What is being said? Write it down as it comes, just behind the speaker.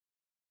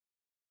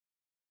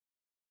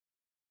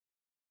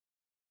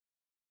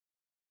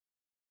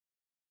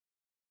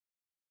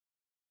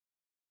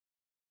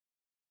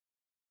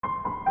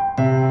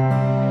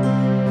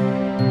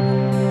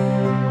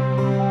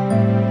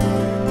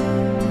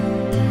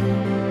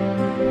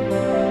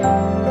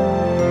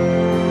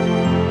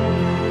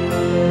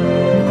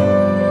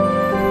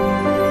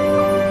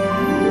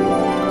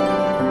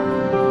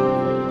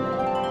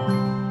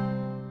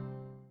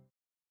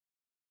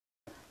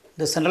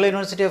The Central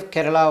University of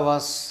Kerala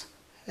was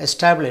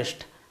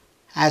established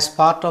as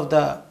part of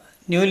the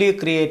newly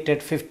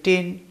created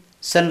 15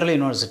 central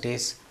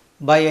universities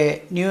by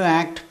a new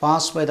act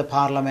passed by the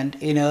Parliament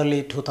in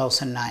early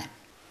 2009.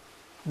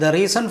 The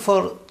reason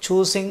for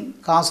choosing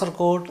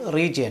Kasaragod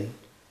region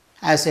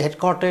as a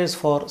headquarters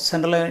for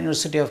Central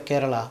University of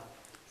Kerala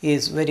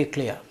is very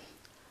clear.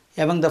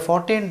 Among the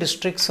 14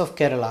 districts of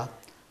Kerala,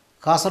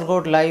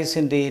 Kasaragod lies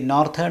in the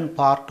northern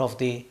part of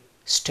the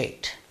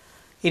state.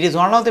 It is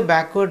one of the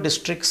backward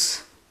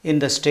districts in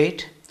the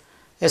state,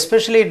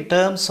 especially in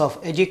terms of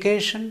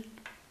education,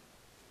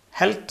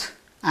 health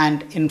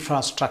and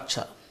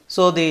infrastructure.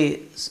 So the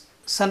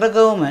central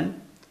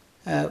government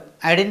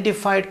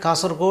identified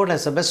Kasaragod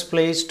as the best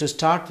place to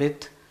start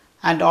with,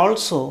 and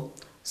also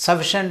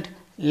sufficient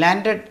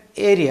landed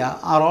area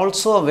are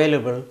also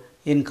available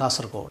in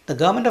Kasaragod. The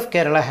government of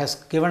Kerala has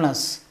given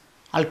us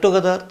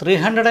altogether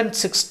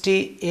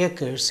 360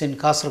 acres in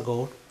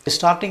Kasaragod. The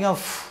starting of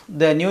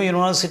the new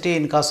university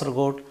in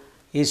Kasaragod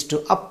is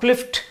to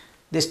uplift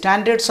the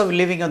standards of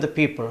living of the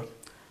people,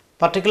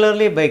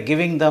 particularly by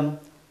giving them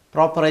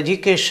proper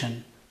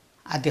education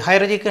at the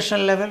higher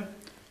education level.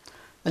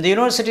 When the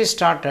university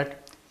started,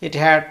 it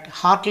had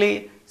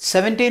hardly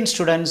 17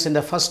 students in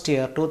the first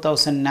year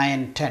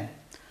 2009-10.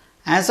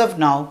 As of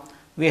now,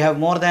 we have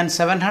more than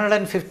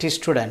 750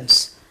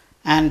 students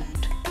and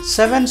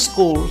 7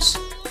 schools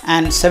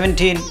and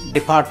 17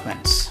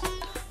 departments.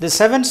 The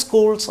 7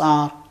 schools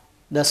are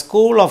the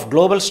School of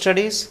Global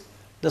Studies,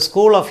 the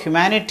School of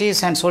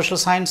Humanities and Social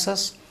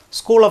Sciences,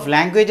 School of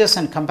Languages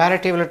and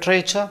Comparative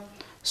Literature,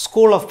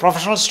 School of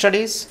Professional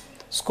Studies,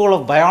 School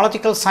of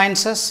Biological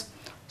Sciences,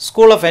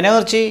 School of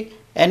Energy,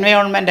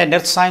 Environment and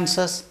Earth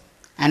Sciences,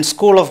 and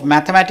School of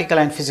Mathematical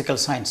and Physical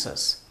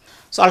Sciences.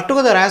 So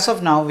altogether, as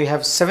of now, we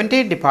have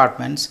 17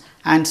 departments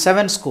and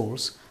 7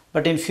 schools,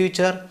 but in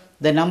future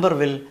the number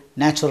will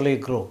naturally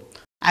grow.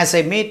 As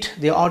I meet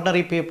the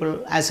ordinary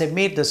people, as I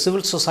meet the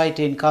civil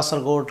society in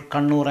Kasaragod,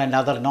 Kannur and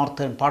other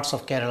northern parts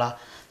of Kerala,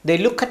 they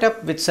look at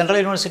up with Central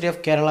University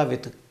of Kerala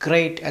with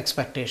great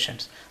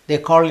expectations. They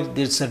call it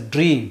this a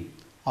dream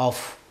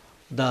of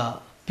the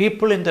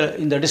people in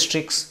the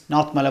districts,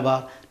 North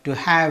Malabar, to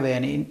have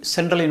a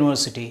central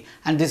university,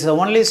 and this is the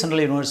only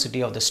central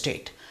university of the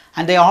state.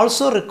 And they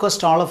also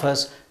request all of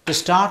us to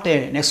start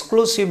an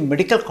exclusive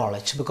medical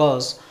college,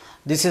 because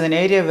this is an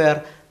area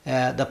where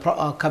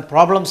the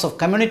problems of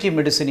community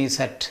medicine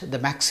is at the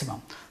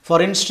maximum. For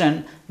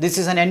instance, this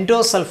is an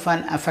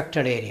endosulfan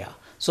affected area.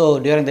 So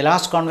during the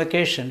last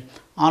convocation,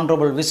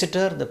 Honorable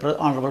Visitor, the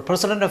Honorable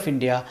President of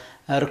India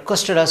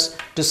requested us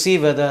to see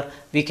whether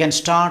we can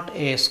start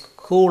a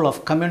school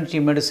of community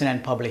medicine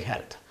and public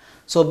health.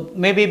 So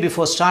maybe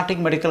before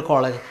starting medical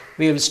college,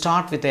 we will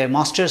start with a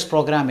master's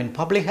program in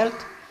public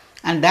health,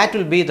 and that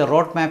will be the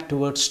roadmap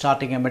towards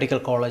starting a medical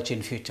college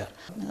in future.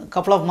 A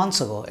couple of months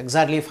ago,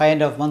 exactly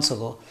 5.5 months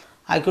ago,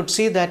 I could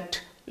see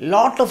that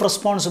lot of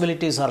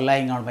responsibilities are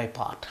lying on my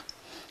part.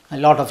 A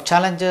lot of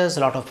challenges, a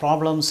lot of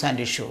problems and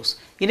issues.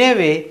 In a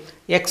way,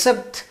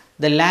 except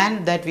the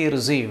land that we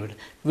received,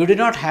 we do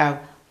not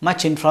have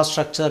much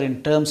infrastructure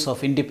in terms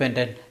of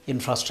independent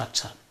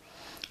infrastructure.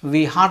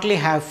 We hardly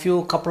have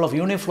couple of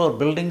unifloor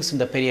buildings in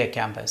the Periyar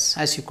campus,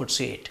 as you could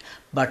see it.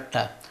 But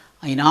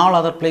in all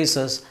other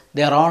places,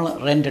 they are all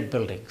rented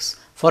buildings.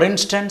 For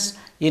instance,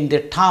 in the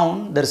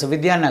town, there is a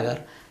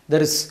Vidyanagar,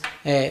 there is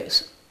a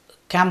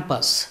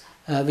campus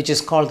which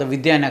is called the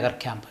Vidyanagar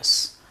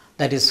campus.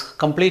 That is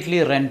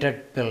completely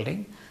rented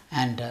building,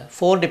 and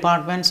 4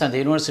 departments and the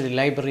university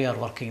library are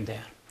working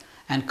there.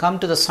 And come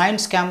to the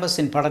science campus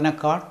in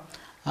Padanakad,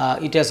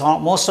 it has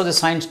most of the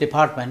science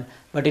department,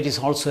 but it is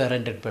also a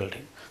rented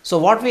building. So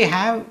what we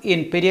have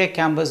in Periyar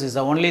campus is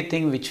the only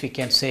thing which we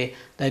can say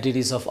that it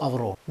is of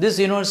our own. This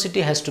university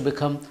has to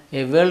become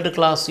a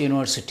world-class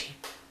university,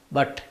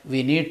 but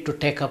we need to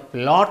take up a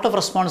lot of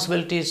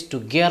responsibilities to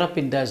gear up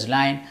in this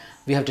line.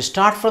 We have to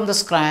start from the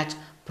scratch,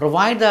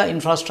 provide the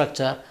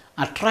infrastructure,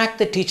 attract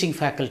the teaching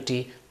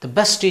faculty, the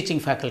best teaching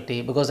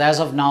faculty, because as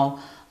of now,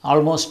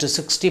 almost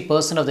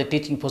 60% of the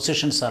teaching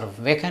positions are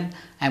vacant.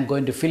 I am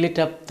going to fill it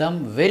up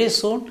them very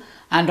soon,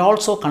 and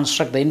also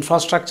construct the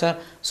infrastructure.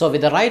 So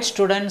with the right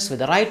students, with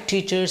the right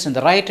teachers and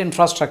the right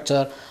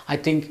infrastructure, I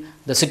think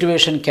the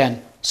situation can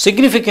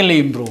significantly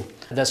improve.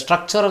 The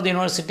structure of the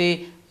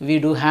university, we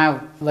do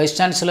have Vice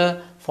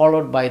Chancellor,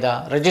 followed by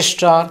the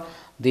Registrar,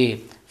 the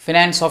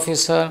Finance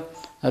Officer,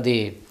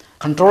 the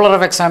Controller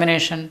of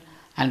Examination,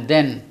 and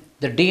then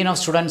the Dean of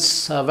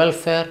Students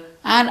Welfare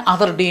and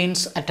other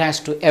deans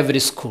attached to every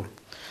school.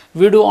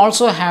 We do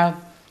also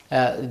have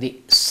the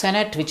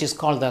Senate, which is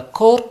called the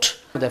Court,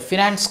 the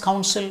Finance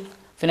Council,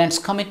 Finance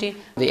Committee,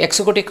 the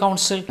Executive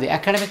Council, the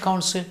Academic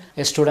Council,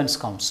 a Students'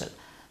 Council.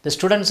 The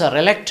students are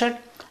elected,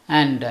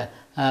 and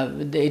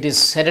it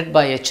is headed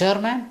by a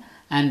chairman,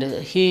 and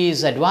he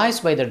is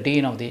advised by the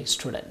Dean of the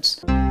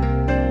students.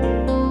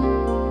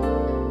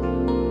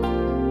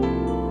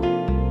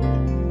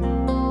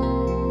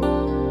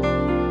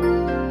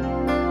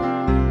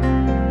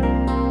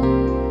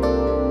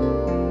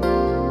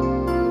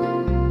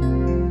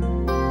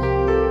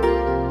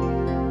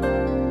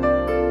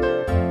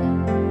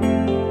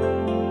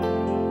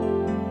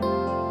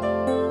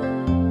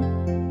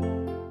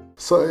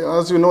 So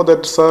as you know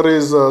that sir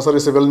is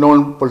a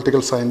well-known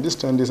political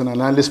scientist and is an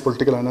analyst,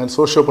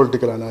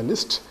 socio-political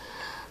analyst.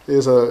 He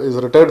is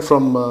retired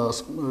from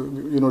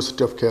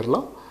University of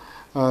Kerala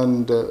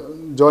and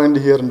joined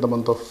here in the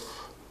month of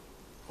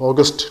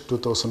August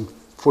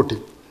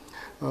 2014.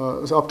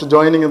 So after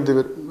joining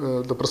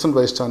the present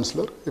Vice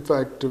Chancellor, in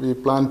fact, we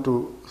plan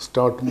to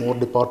start more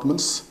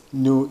departments,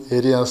 new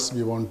areas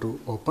we want to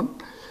open.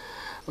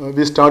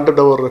 We started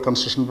our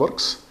construction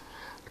works.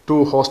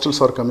 2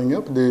 hostels are coming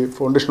up. The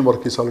foundation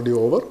work is already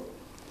over.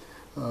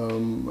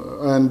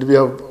 And we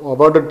have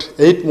awarded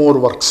 8 more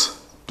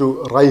works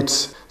to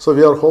RITES. So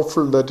we are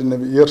hopeful that in a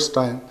year's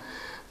time,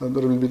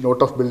 there will be a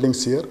lot of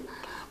buildings here.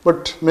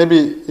 But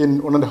maybe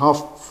in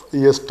 1.5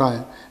 years'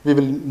 time, we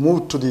will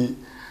move to the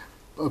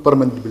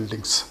permanent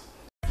buildings.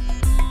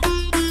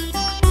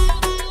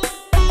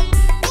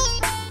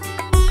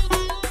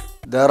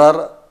 There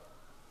are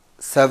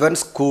 7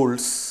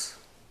 schools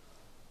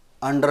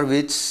under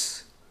which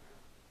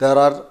there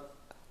are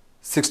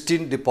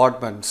 16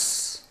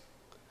 departments,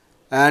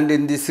 and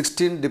in the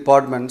 16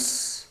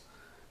 departments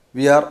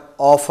we are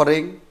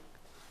offering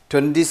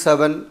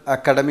 27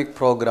 academic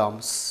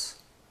programs,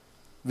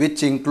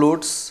 which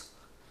includes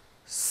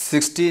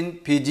 16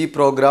 PG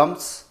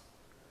programs,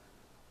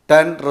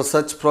 10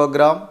 research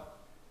program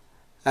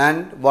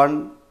and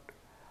 1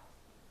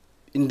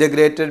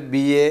 integrated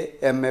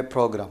BA MA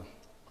program.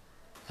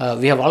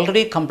 We have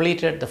already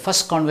completed the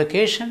first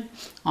convocation.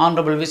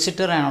 Honorable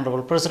Visitor and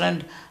Honorable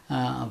President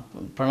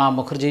Pranab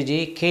Mukherjee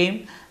ji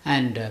came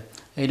and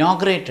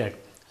inaugurated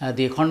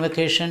the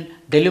convocation,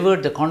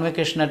 delivered the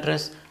convocation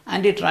address,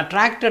 and it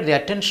attracted the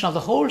attention of the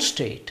whole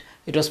state.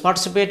 It was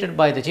participated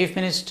by the Chief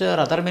Minister,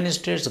 other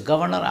ministers, the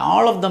Governor,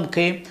 all of them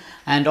came,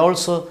 and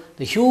also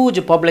the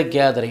huge public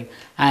gathering,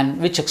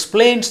 and which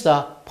explains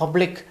the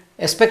public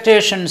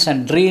expectations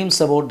and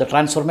dreams about the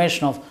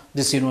transformation of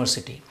this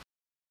university.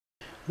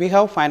 We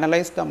have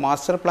finalized the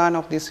master plan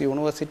of this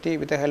university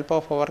with the help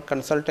of our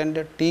consultant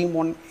Team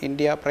on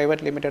India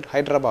Private Limited,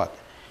 Hyderabad.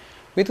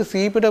 With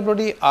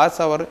CPWD as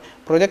our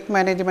project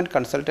management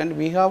consultant,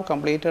 we have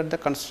completed the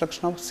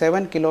construction of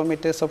 7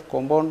 kilometers of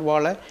compound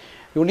wall,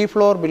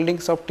 unifloor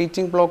buildings of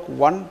teaching block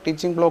 1,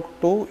 teaching block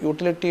 2,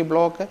 utility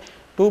block,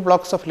 2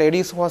 blocks of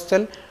ladies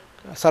hostel,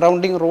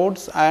 surrounding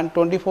roads, and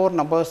 24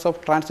 numbers of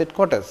transit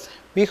quarters.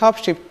 We have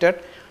shifted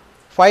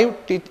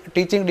 5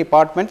 teaching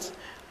departments,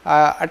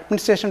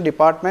 administration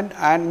department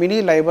and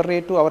mini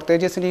library to our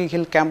Tejaswini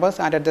Hill campus,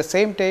 and at the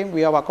same time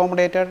we have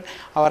accommodated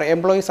our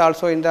employees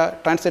also in the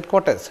transit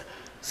quarters.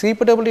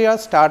 CPW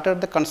has started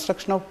the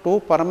construction of 2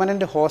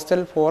 permanent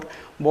hostels for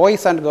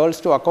boys and girls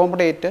to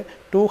accommodate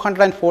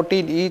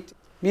 214 each.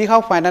 We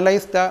have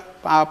finalized the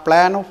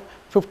plan of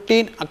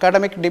 15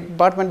 academic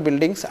department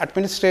buildings,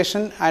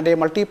 administration and a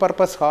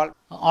multi-purpose hall.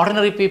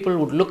 Ordinary people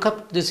would look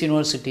up to this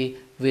university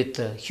with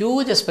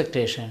huge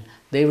expectation.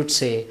 They would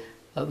say,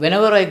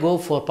 whenever I go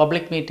for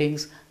public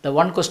meetings, the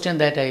one question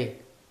that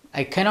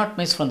I cannot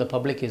miss from the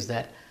public is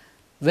that,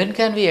 when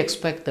can we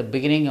expect the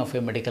beginning of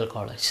a medical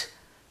college?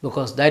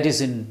 Because that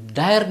is in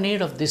dire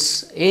need of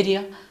this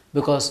area,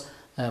 because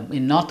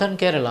in northern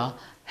Kerala,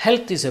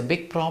 health is a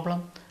big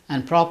problem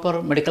and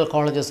proper medical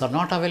colleges are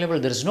not available.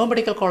 There is no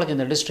medical college in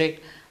the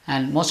district,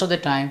 and most of the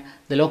time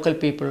the local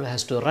people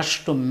has to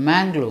rush to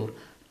Mangalore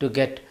to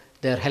get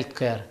their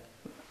healthcare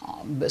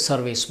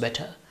service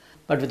better.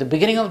 But with the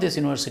beginning of this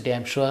university, I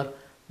am sure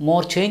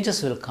more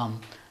changes will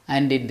come,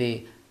 and in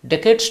the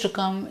decades to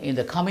come, in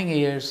the coming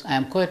years, I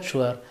am quite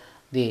sure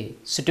the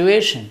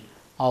situation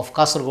of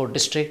Kasaragod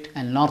district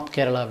and North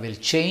Kerala will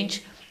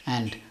change,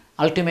 and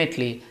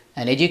ultimately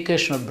an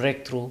educational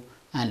breakthrough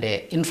and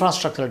a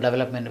infrastructural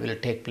development will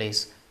take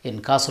place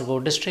in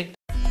Kasaragod district.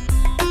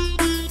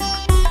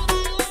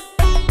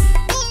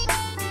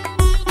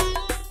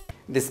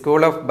 The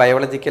School of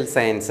Biological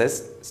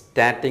Sciences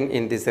starting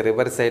in this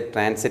Riverside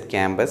Transit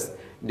campus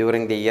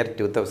during the year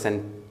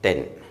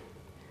 2010.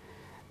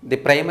 The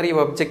primary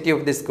objective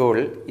of the school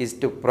is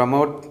to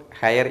promote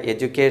higher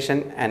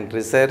education and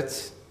research,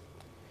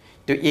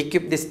 to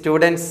equip the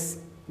students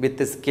with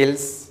the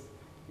skills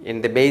in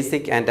the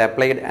basic and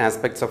applied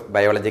aspects of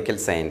biological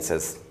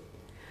sciences.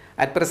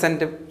 At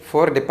present,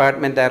 4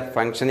 departments are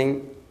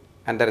functioning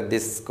under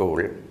this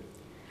school.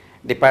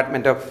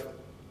 Department of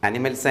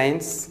Animal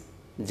Science,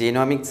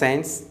 Genomic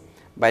Science,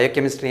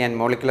 Biochemistry and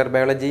Molecular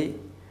Biology,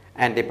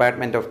 and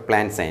Department of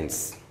Plant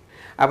Science.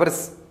 Our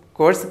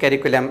course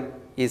curriculum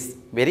is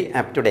very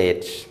up to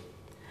date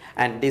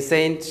and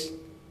designed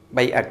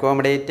by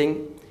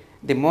accommodating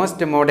the most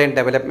modern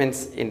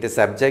developments in the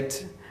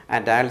subject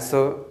and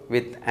also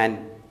with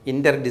an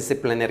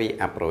interdisciplinary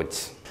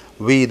approach.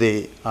 We,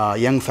 the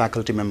young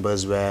faculty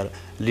members, were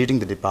leading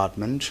the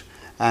department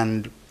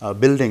and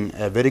building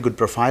a very good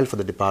profile for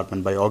the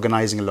department by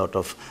organizing a lot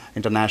of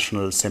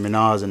international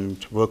seminars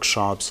and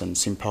workshops and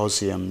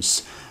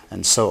symposiums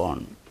and so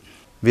on.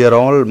 We are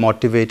all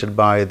motivated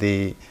by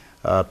the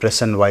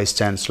present Vice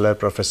Chancellor,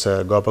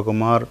 Professor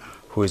Gopakumar,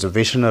 who is a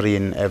visionary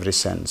in every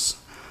sense.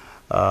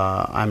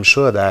 I'm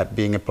sure that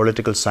being a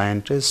political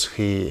scientist,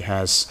 he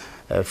has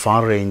a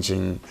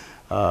far-ranging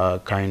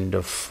kind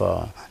of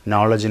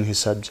knowledge in his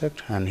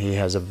subject, and he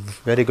has a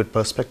very good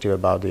perspective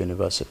about the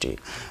university,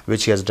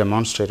 which he has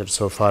demonstrated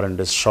so far in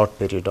this short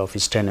period of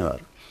his tenure.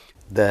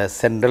 The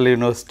Central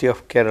University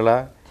of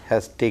Kerala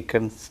has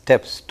taken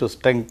steps to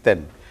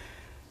strengthen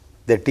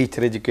the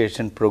teacher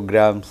education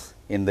programs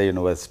in the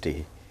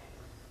university.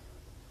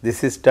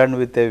 This is done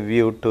with a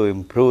view to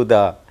improve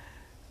the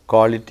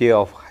quality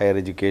of higher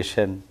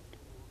education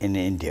in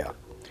India.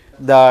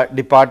 The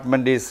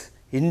department is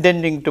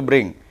intending to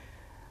bring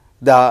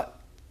the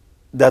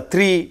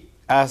three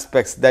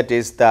aspects, that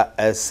is the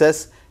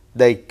access,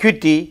 the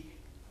equity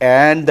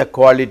and the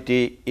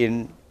quality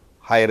in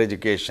higher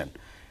education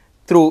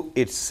through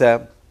its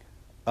a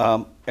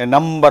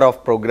number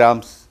of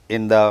programs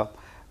in the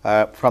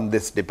from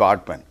this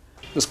department.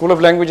 The School of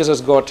Languages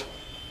has got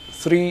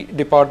 3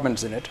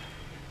 departments in it: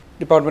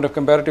 Department of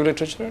Comparative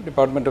Literature,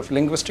 Department of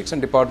Linguistics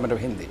and Department of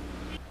Hindi.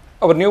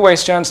 Our new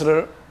Vice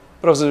Chancellor,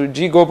 Professor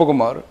G.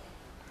 Gopakumar,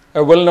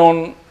 a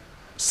well-known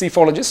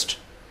psephologist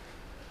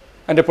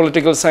and a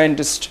political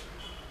scientist,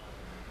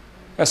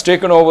 has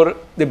taken over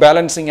the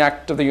balancing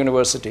act of the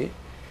university.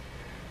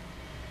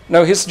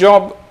 Now his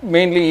job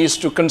mainly is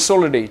to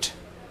consolidate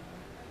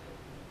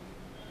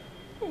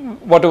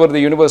whatever the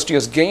university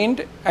has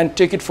gained and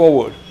take it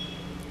forward,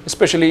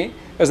 especially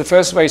as the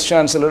first Vice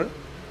Chancellor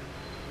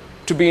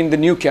to be in the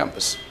new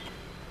campus.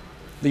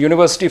 The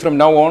university from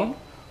now on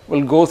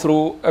will go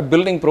through a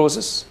building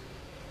process.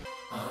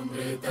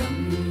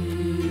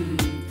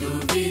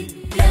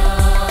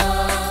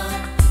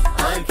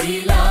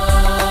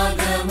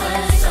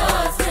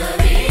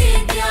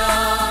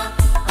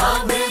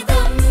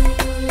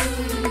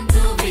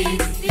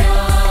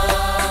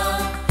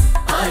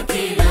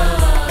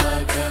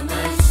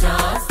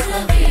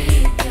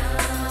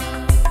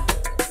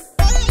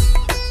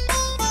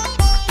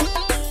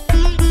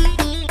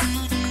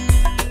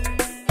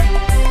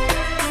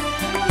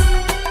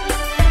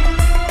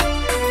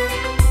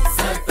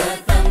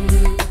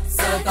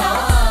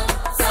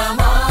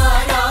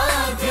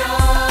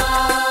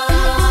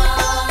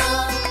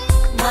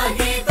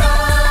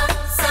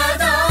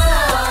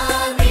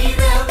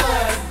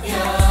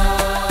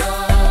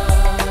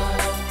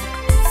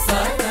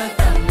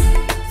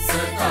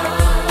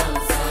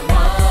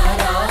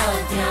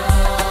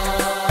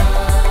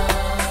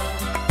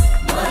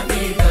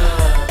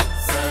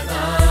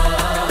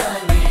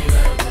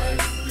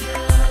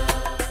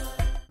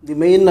 The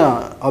main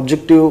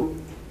objective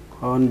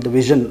and the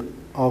vision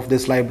of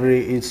this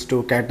library is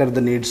to cater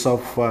the needs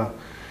of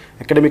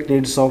academic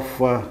needs of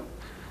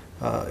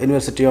Central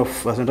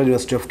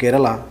University of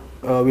Kerala.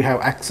 We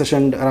have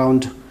accessioned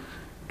around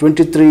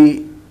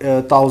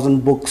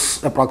 23,000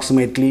 books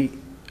approximately,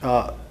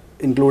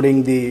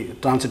 including the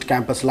transit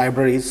campus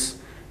libraries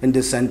in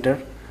this center.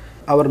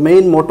 Our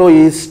main motto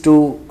is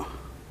to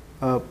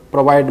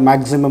provide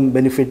maximum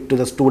benefit to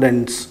the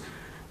students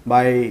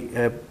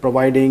by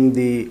providing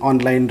the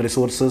online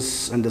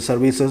resources and the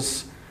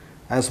services,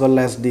 as well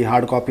as the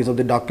hard copies of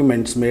the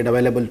documents made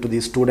available to the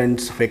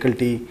students,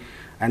 faculty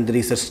and the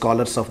research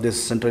scholars of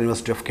this Central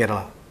University of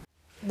Kerala.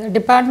 The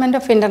Department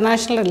of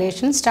International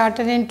Relations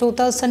started in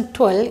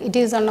 2012. It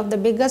is one of the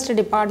biggest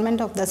department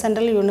of the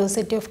Central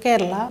University of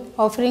Kerala,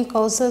 offering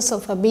courses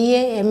of a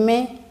BA,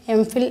 MA,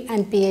 MPhil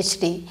and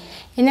PhD.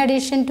 In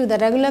addition to the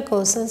regular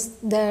courses,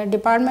 the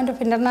Department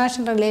of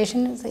International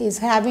Relations is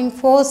having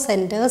 4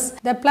 centers.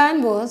 The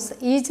plan was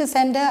each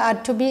center are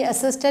to be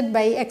assisted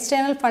by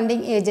external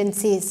funding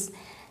agencies.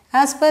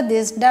 As per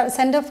this,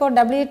 Center for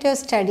WTO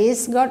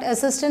Studies got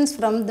assistance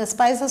from the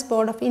Spices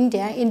Board of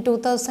India in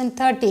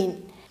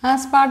 2013.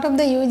 As part of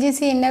the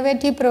UGC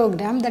Innovative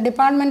Program, the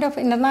Department of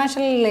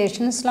International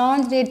Relations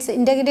launched its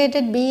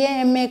integrated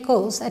BA-MA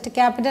course at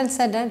Capital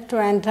Center,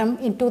 Trivandrum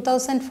in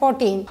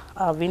 2014.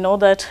 We know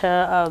that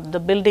the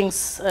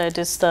buildings, it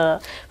is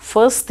the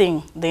first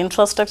thing, the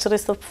infrastructure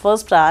is the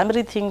first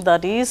primary thing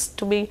that is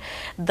to be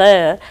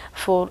there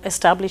for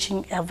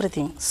establishing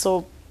everything.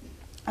 So,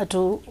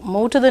 to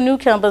move to the new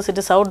campus, it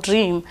is our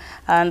dream,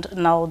 and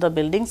now the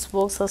buildings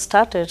works are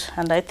started,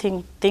 and I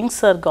think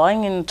things are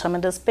going in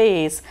tremendous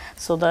pace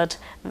so that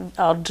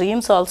our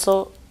dreams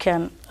also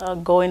can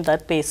go in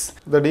that pace.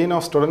 The Dean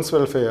of Students'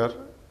 Welfare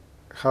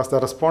has the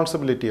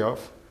responsibility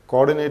of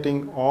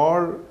coordinating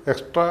all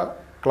extra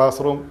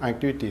classroom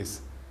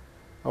activities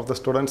of the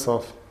students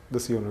of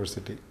this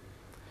university.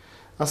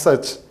 As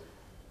such,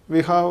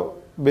 we have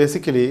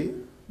basically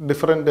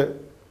different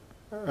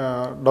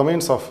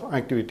domains of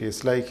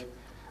activities, like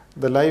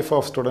the life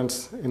of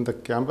students in the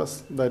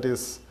campus, that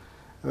is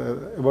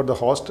about the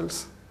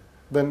hostels,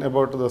 then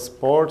about the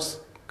sports,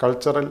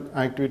 cultural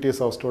activities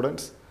of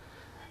students,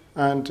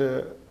 and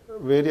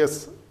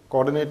various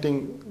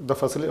coordinating the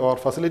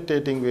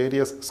facilitating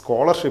various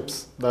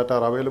scholarships that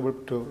are available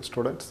to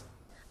students.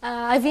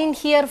 I've been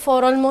here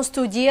for almost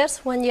 2 years,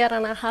 1 year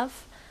and a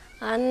half,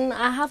 and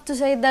I have to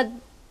say that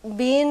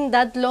being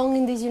that long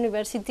in this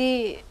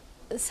university,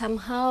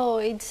 somehow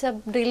it's a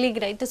really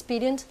great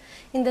experience,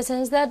 in the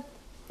sense that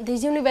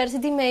this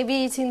university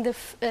maybe it's in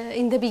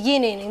the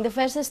beginning, in the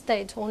first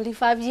stage, only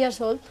 5 years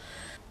old,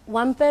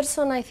 one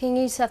person I think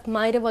is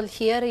admirable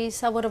here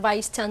is our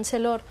Vice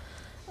Chancellor,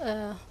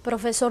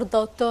 Professor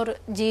Dr.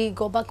 G.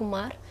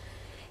 Gopakumar.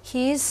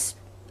 He is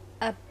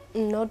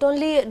not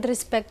only a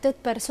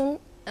respected person,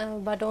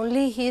 but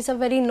only he is a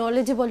very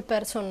knowledgeable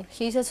person.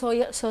 He is a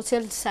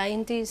social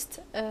scientist,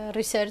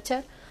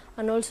 researcher,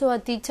 and also a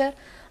teacher.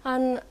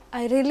 And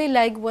I really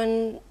like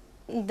when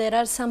there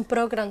are some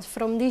programs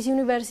from this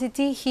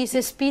university, his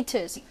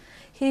speeches,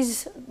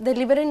 his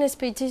delivering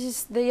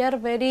speeches, they are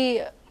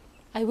very,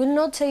 I will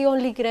not say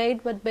only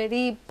great, but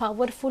very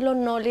powerful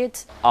on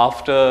knowledge.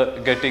 After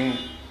getting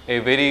a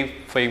very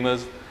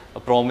famous,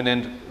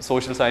 prominent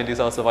social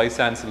scientist as a Vice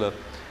Chancellor,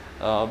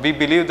 we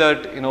believe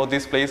that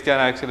this place can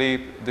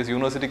actually, this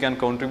university can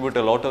contribute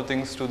a lot of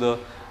things to the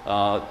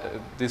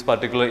this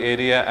particular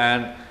area,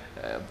 and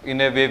in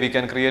a way we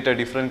can create a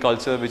different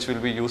culture which will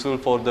be useful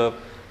for the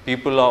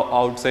people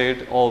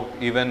outside, or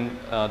even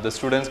the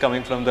students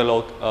coming from the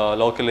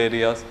local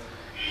areas.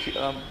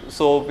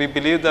 So we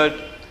believe that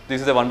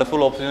this is a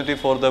wonderful opportunity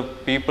for the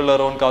people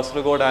around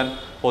Kasaragod and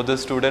for the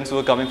students who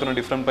are coming from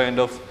different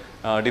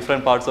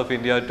different parts of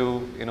India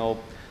to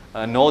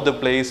know the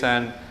place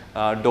and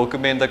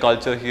document the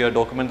culture here,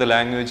 document the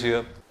language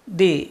here.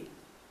 The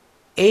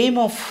aim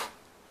of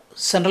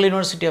Central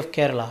University of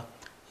Kerala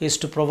is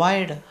to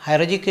provide higher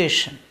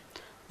education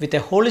with a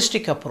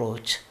holistic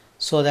approach,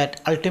 so that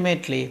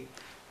ultimately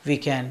we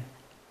can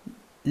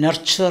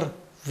nurture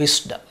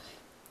wisdom.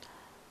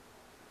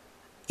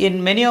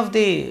 In many of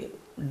the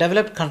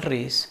developed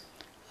countries,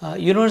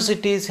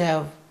 universities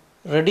have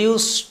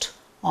reduced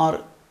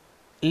or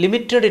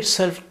limited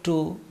itself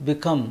to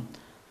become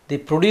the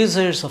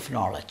producers of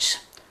knowledge.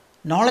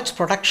 Knowledge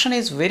production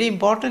is very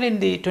important in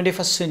the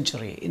 21st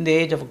century, in the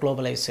age of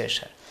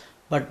globalization.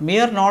 But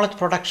mere knowledge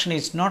production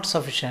is not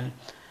sufficient.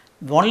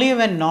 Only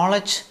when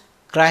knowledge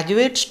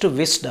graduates to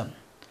wisdom,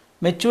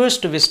 matures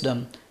to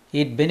wisdom,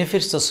 it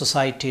benefits the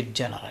society in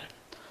general.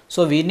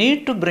 So we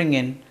need to bring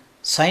in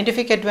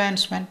scientific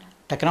advancement,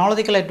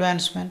 technological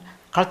advancement,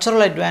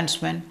 cultural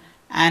advancement,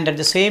 and at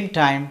the same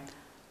time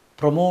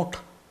promote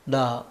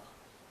the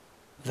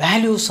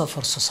values of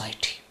our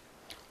society.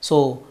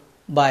 So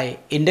by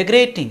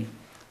integrating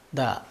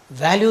the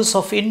values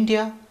of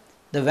India,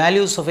 the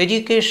values of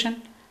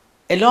education,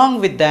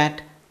 along with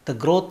that the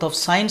growth of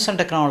science and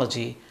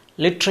technology,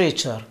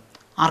 literature,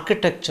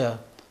 architecture,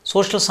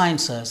 social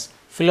sciences,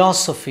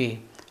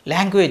 philosophy,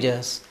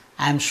 languages,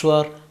 I am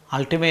sure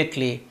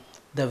ultimately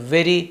the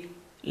very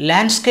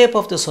landscape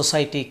of the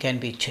society can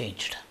be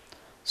changed.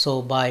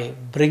 So by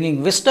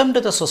bringing wisdom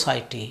to the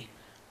society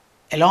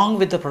along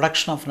with the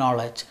production of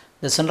knowledge,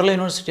 the Central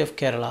University of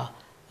Kerala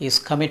is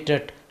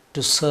committed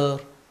to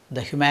serve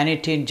the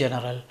humanity in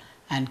general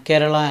and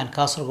Kerala and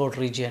Kasaragod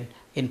region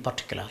in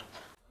particular.